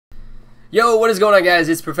Yo, what is going on, guys?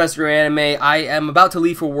 It's Professor Anime. I am about to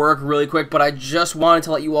leave for work really quick, but I just wanted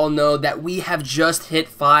to let you all know that we have just hit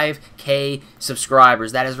 5K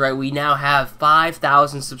subscribers. That is right, we now have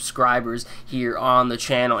 5,000 subscribers here on the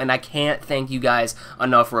channel, and I can't thank you guys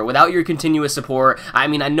enough for it. Without your continuous support, I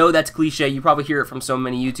mean, I know that's cliche, you probably hear it from so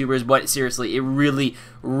many YouTubers, but seriously, it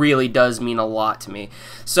really does mean a lot to me.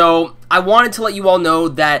 So, I wanted to let you all know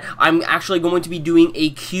that I'm actually going to be doing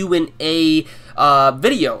a Q&A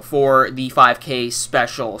video for the 5K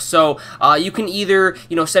special. So you can either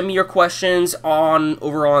send me your questions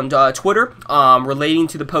over on Twitter relating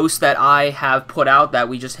to the post that I have put out that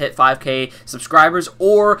we just hit 5K subscribers,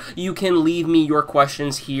 or you can leave me your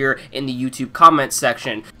questions here in the YouTube comment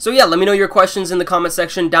section. So yeah, let me know your questions in the comment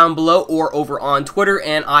section down below or over on Twitter,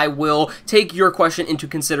 and I will take your question into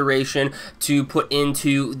consideration to put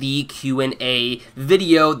into the Q&A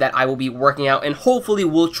video that I will be working out, and hopefully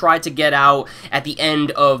we'll try to get out at the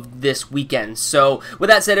end of this weekend. So with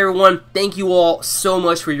that said, everyone, thank you all so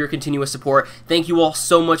much for your continuous support. Thank you all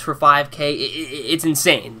so much for 5K. It's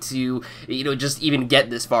insane to just even get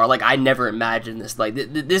this far. Like, I never imagined this. Like,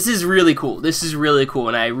 this is really cool. This is really cool,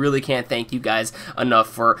 and I really can't thank you guys enough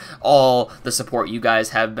for all the support you guys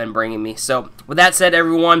have been bringing me. So with that said,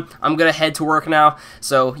 everyone, I'm gonna head to work now.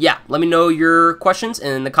 So yeah, let me know your questions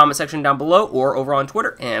in the comment section down below or over on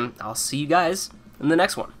Twitter, and I'll see you guys in the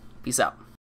next one. Peace out.